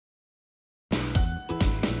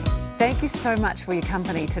Thank you so much for your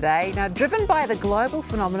company today. Now, driven by the global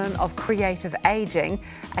phenomenon of creative ageing,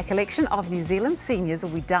 a collection of New Zealand seniors will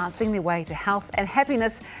be dancing their way to health and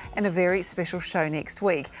happiness in a very special show next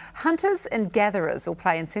week. Hunters and gatherers will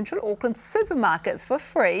play in Central Auckland supermarkets for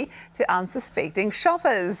free to unsuspecting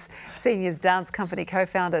shoppers. Seniors Dance Company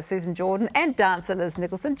co-founder Susan Jordan and dancer Liz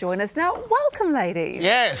Nicholson join us now. Welcome, ladies.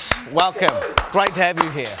 Yes, welcome. Great to have you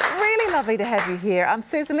here. Really lovely to have you here.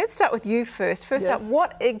 Susan, let's start with you first. First up,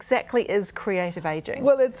 what exactly is creative ageing?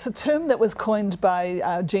 Well, it's a term that was coined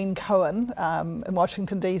by Gene Cohen in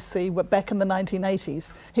Washington, D.C. back in the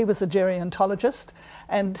 1980s. He was a gerontologist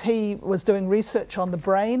and he was doing research on the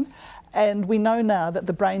brain. And we know now that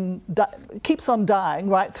the brain keeps on dying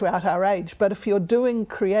right throughout our age. But if you're doing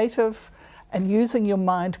creative and using your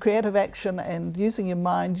mind, creative action and using your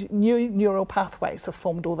mind, new neural pathways are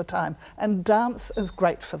formed all the time. And dance is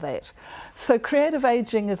great for that. So creative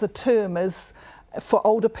ageing as a term is for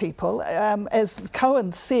older people. As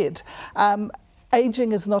Cohen said,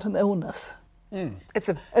 ageing is not an illness. It's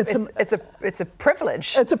a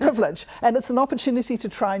privilege. It's a privilege, and it's an opportunity to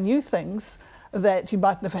try new things that you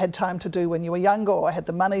mightn't have had time to do when you were younger or had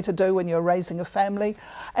the money to do when you were raising a family.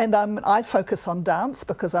 And I focus on dance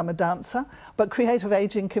because I'm a dancer, but creative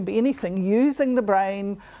ageing can be anything, using the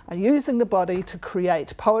brain, using the body to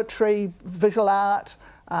create poetry, visual art,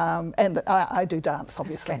 and I do dance,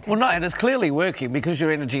 obviously. Well, no, and it's clearly working because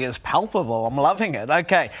your energy is palpable. I'm loving it.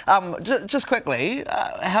 Okay, just quickly,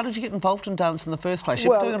 how did you get involved in dance in the first place?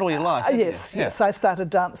 You've been doing it all your life, yes. I started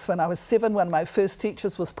dance when I was 7. One of my first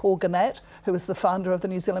teachers was Paul Gannett, who was the founder of the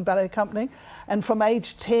New Zealand Ballet Company. And from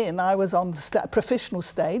age 10, I was on the professional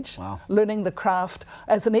stage, learning the craft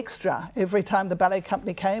as an extra. Every time the ballet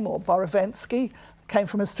company came, or Borovansky came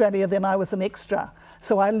from Australia, then I was an extra.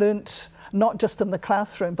 So I learnt not just in the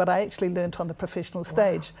classroom, but I actually learnt on the professional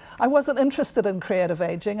stage. I wasn't interested in creative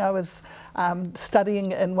ageing. I was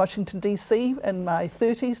studying in Washington, D.C. in my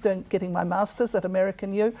 30s, getting my master's at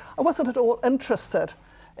American U. I wasn't at all interested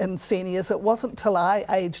in seniors. It wasn't till I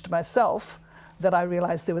aged myself that I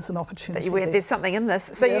realised there was an opportunity there. There's something in this.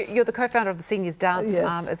 So you're the co-founder of the Seniors Dance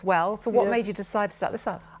as well. So what made you decide to start this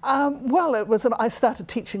up? Well, I started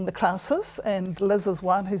teaching the classes, and Liz is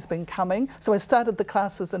one who's been coming. So I started the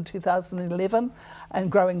classes in 2011 and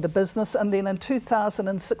growing the business. And then in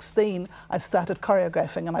 2016, I started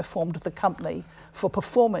choreographing and I formed the company for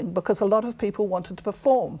performing because a lot of people wanted to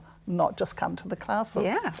perform, not just come to the classes.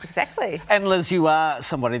 Yeah, exactly. And Liz, you are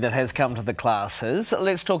somebody that has come to the classes.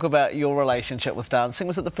 Let's talk about your relationship with dancing.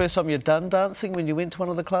 Was it the first time you'd done dancing when you went to one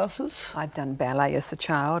of the classes? I'd done ballet as a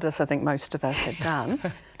child, as I think most of us had done.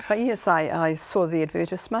 But yes, I saw the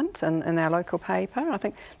advertisement in our local paper. I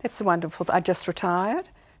think that's wonderful. I just retired.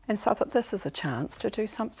 And so I thought, this is a chance to do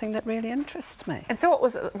something that really interests me. And so what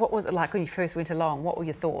was it like when you first went along? What were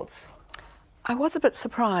your thoughts? I was a bit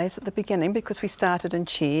surprised at the beginning because we started in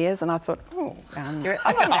chairs and I thought, I'm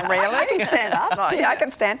not really. I can stand up. Yeah, I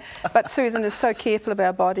can stand. But Susan is so careful of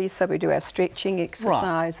our bodies, so we do our stretching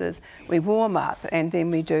exercises, we warm up and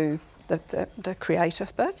then we do the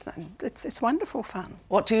creative bit. And it's wonderful fun.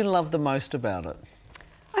 What do you love the most about it?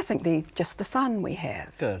 I think just the fun we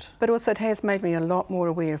have. Good. But also it has made me a lot more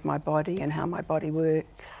aware of my body and how my body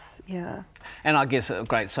works. Yeah. And I guess a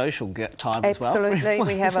great social time as well. Absolutely,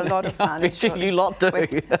 we have a lot of fun. You lot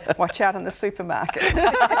do. Watch out in the supermarket.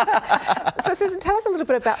 So Susan, tell us a little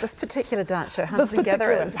bit about this particular dance show, Hunters and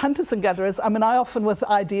Gatherers. Hunters and Gatherers, I mean, I often with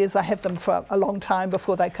ideas, I have them for a long time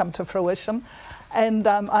before they come to fruition. And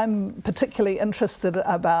I'm particularly interested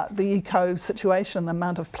about the eco situation, the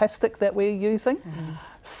amount of plastic that we're using.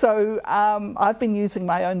 So I've been using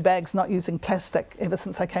my own bags, not using plastic, ever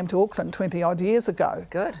since I came to Auckland 20 odd years ago.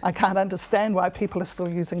 Good. I can't understand why people are still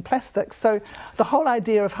using plastic. So the whole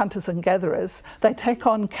idea of Hunters and Gatherers, they take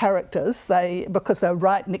on characters, because they're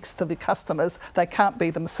right next to the customers, they can't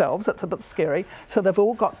be themselves, it's a bit scary. So they've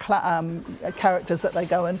all got characters that they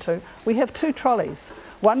go into. We have 2 trolleys.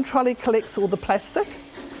 One trolley collects all the plastic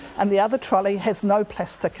and the other trolley has no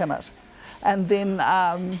plastic in it. And then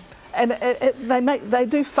they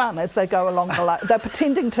do fun as they go along the line. They're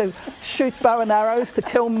pretending to shoot bow and arrows, to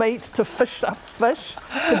kill meat, to fish up fish,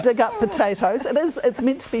 to dig up potatoes. It's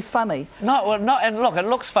meant to be funny. And look, it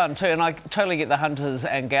looks fun too, and I totally get the hunters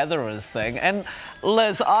and gatherers thing. And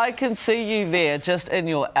Liz, I can see you there just in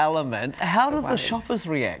your element. How do the shoppers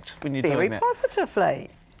react when you're doing that? Very positively.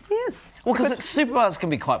 Yes. Well, because supermarkets can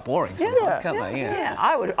be quite boring sometimes, can't they? Yeah,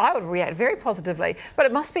 I would react very positively, but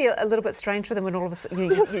it must be a little bit strange for them when all of a sudden you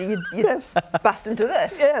bust into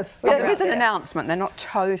this. Yes. Well, there is an announcement. They're not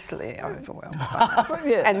totally overwhelmed by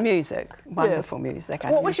this. And music, wonderful music.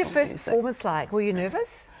 What was your first performance like? Were you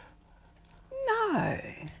nervous?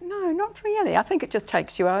 No, not really. I think it just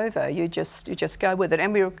takes you over. You just go with it.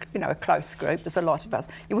 And we're, a close group. There's a lot of us.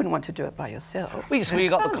 You wouldn't want to do it by yourself. Well, yes,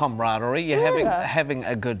 you've got the camaraderie. You're having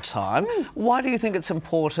a good time. Why do you think it's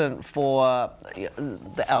important for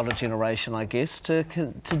the elder generation, I guess, to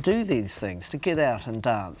do these things, to get out and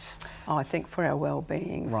dance? Oh, I think for our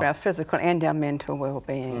well-being, for our physical and our mental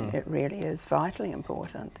well-being, it really is vitally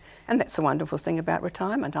important. And that's the wonderful thing about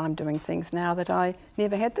retirement. I'm doing things now that I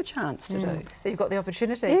never had the chance to do. You've got the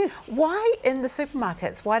opportunity. Yes. Why in the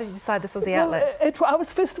supermarkets? Why did you decide this was the outlet? I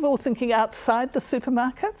was first of all thinking outside the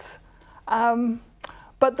supermarkets.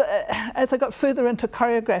 But as I got further into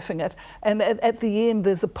choreographing it, and at the end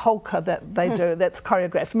there's a polka that they do that's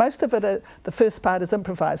choreographed. Most of it, the first part is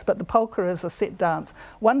improvised, but the polka is a set dance.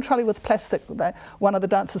 One trolley with plastic, one of the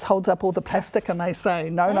dancers holds up all the plastic and they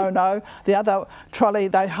say, no, no, no. The other trolley,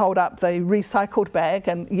 they hold up the recycled bag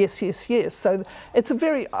and yes, yes, yes. So it's a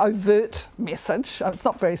very overt message. It's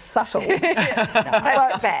not very subtle.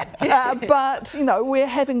 But we're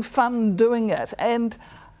having fun doing it. And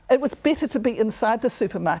it was better to be inside the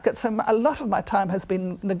supermarket, so a lot of my time has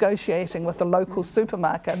been negotiating with the local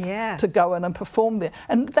supermarkets to go in and perform there.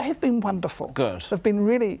 And they have been wonderful. Good. They've been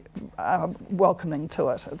really welcoming to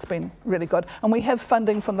it. It's been really good. And we have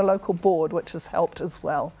funding from the local board, which has helped as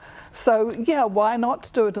well. So, yeah, why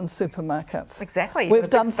not do it in supermarkets? Exactly. We've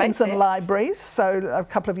done things in libraries. So a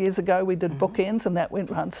couple of years ago we did bookends and that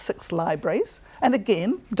went around 6 libraries. And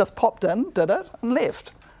again, just popped in, did it and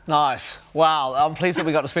left. Nice. Wow, I'm pleased that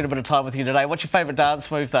we got to spend a bit of time with you today. What's your favourite dance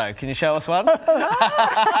move, though? Can you show us one? Do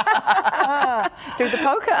the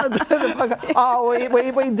polka. The polka. Oh,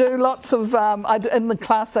 we do lots of, in the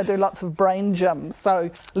class I do lots of brain gym, so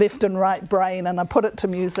left and right brain, and I put it to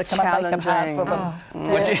music and I make it hard for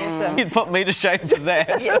them. You'd put me to shame for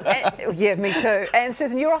that. Yeah, me too. And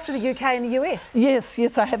Susan, you're off to the UK and the US.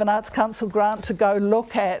 Yes, I have an Arts Council grant to go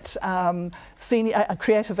look at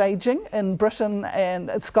creative ageing in Britain and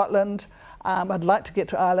Scotland. I'd like to get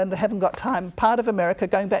to Ireland. I haven't got time. Part of America,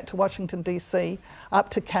 going back to Washington, D.C., up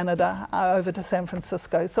to Canada, over to San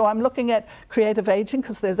Francisco. So I'm looking at creative ageing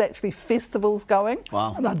because there's actually festivals going.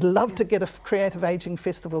 Wow. And I'd love to get a creative ageing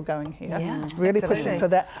festival going here. Yeah, really pushing for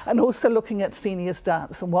that. And also looking at seniors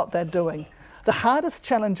dance and what they're doing. The hardest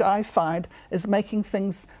challenge I find is making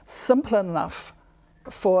things simple enough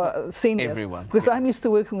for seniors. Everyone. Because I'm used to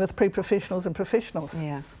working with pre-professionals and professionals.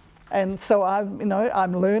 Yeah. And so I'm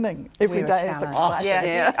learning every day. It's exciting.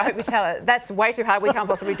 Yeah, I hope you tell it. That's way too hard. We can't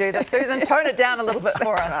possibly do this. Susan, tone it down a little bit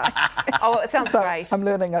for us. Oh, it sounds great. I'm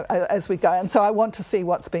learning as we go. And so I want to see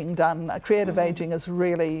what's being done. Creative ageing is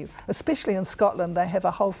really, especially in Scotland, they have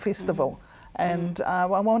a whole festival. And I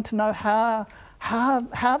want to know how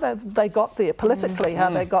they got there, politically,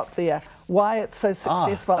 how they got there, why it's so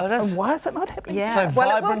successful, and why is it not happening? Yeah, so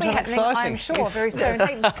well, it will be happening, I'm sure, very soon.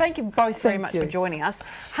 Hey, thank you both very much for joining us.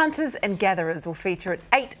 Hunters and Gatherers will feature at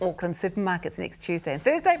 8 Auckland supermarkets next Tuesday and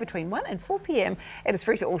Thursday between 1 and 4 p.m. It is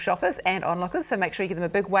free to all shoppers and onlookers, so make sure you give them a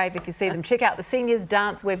big wave if you see them. Check out the Seniors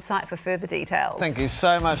Dance website for further details. Thank you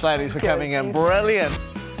so much, ladies, for coming in. Brilliant.